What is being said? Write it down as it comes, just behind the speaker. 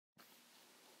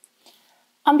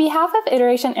On behalf of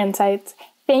Iteration Insights,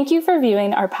 thank you for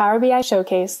viewing our Power BI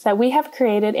showcase that we have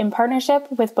created in partnership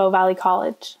with Bow Valley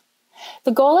College.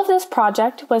 The goal of this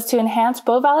project was to enhance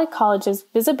Bow Valley College's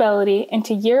visibility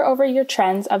into year-over-year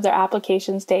trends of their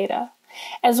applications data,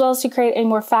 as well as to create a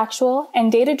more factual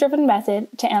and data-driven method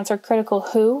to answer critical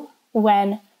who,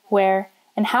 when, where,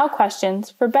 and how questions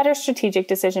for better strategic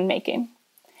decision-making.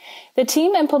 The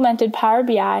team implemented Power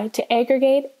BI to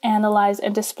aggregate, analyze,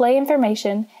 and display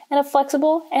information in a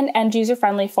flexible and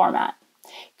end-user-friendly format,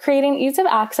 creating ease of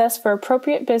access for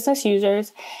appropriate business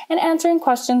users and answering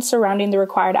questions surrounding the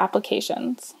required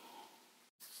applications.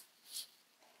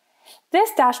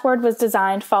 This dashboard was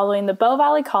designed following the Bow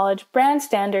Valley College brand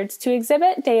standards to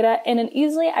exhibit data in an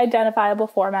easily identifiable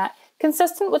format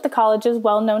consistent with the college's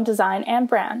well-known design and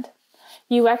brand.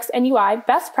 UX and UI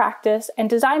best practice and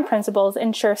design principles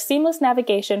ensure seamless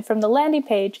navigation from the landing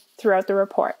page throughout the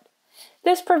report.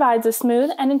 This provides a smooth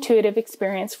and intuitive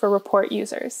experience for report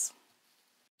users.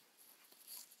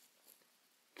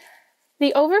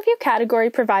 The Overview category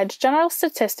provides general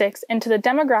statistics into the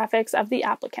demographics of the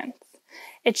applicants.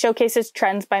 It showcases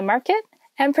trends by market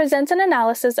and presents an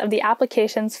analysis of the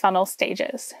application's funnel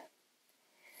stages.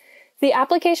 The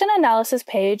Application Analysis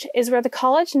page is where the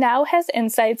college now has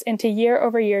insights into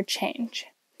year-over-year change.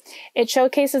 It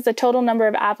showcases the total number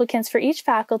of applicants for each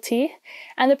faculty,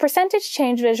 and the percentage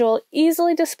change visual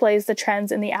easily displays the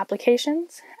trends in the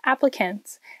applications,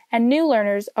 applicants, and new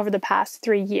learners over the past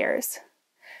 3 years.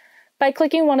 By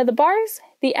clicking one of the bars,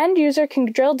 the end user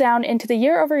can drill down into the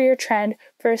year-over-year trend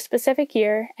for a specific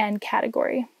year and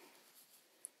category.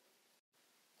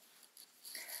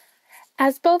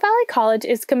 As Bow Valley College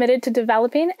is committed to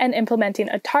developing and implementing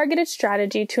a targeted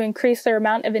strategy to increase their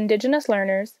amount of Indigenous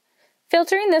learners,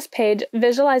 filtering this page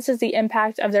visualizes the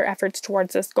impact of their efforts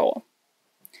towards this goal.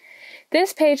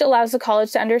 This page allows the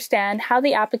college to understand how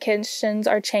the applications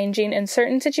are changing in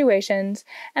certain situations,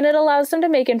 and it allows them to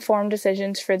make informed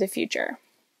decisions for the future.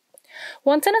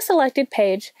 Once in a selected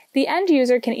page, the end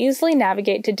user can easily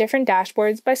navigate to different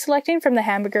dashboards by selecting from the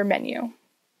hamburger menu.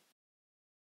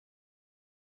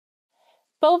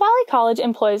 Bow Valley College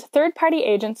employs third-party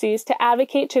agencies to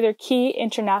advocate to their key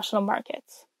international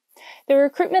markets. The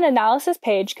Recruitment Analysis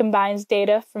page combines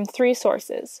data from 3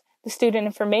 sources: the student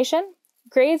information,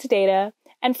 grades data,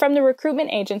 and from the recruitment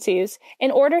agencies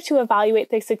in order to evaluate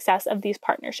the success of these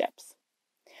partnerships.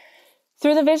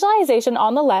 Through the visualization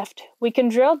on the left, we can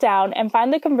drill down and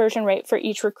find the conversion rate for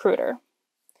each recruiter.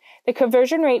 The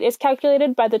conversion rate is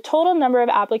calculated by the total number of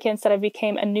applicants that have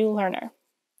become a new learner.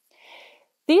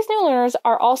 These new learners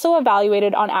are also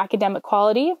evaluated on academic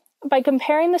quality by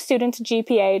comparing the student's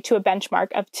GPA to a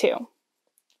benchmark of 2.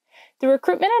 The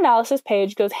Recruitment Analysis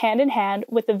page goes hand in hand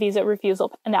with the visa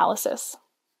refusal analysis.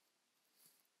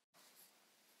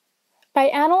 By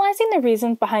analyzing the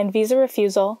reasons behind visa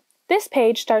refusal, this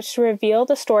page starts to reveal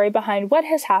the story behind what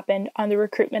has happened on the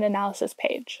Recruitment Analysis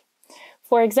page.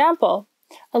 For example,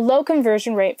 a low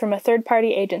conversion rate from a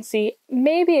third-party agency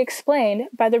may be explained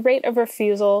by the rate of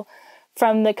refusal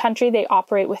from the country they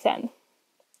operate within.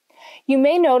 You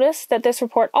may notice that this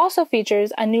report also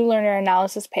features a new learner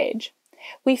analysis page.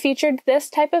 We featured this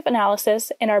type of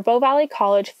analysis in our Bow Valley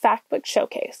College Factbook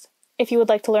Showcase. If you would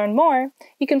like to learn more,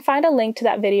 you can find a link to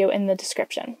that video in the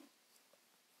description.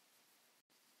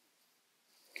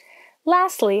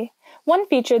 Lastly, one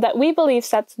feature that we believe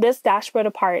sets this dashboard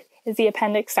apart is the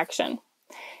Appendix section.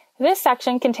 This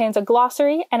section contains a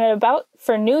glossary and an about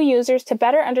for new users to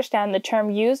better understand the term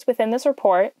used within this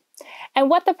report and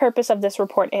what the purpose of this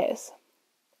report is.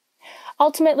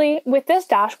 Ultimately, with this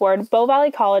dashboard, Bow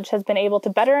Valley College has been able to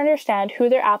better understand who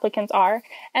their applicants are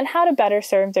and how to better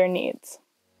serve their needs.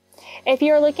 If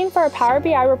you are looking for a Power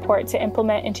BI report to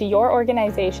implement into your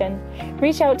organization,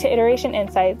 reach out to Iteration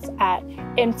Insights at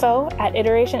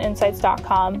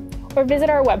info@iterationinsights.com or visit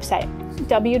our website,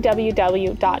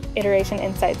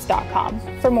 www.iterationinsights.com,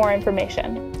 for more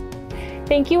information.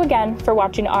 Thank you again for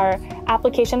watching our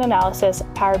Application Analysis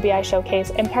Power BI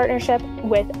Showcase in partnership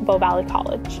with Bow Valley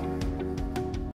College.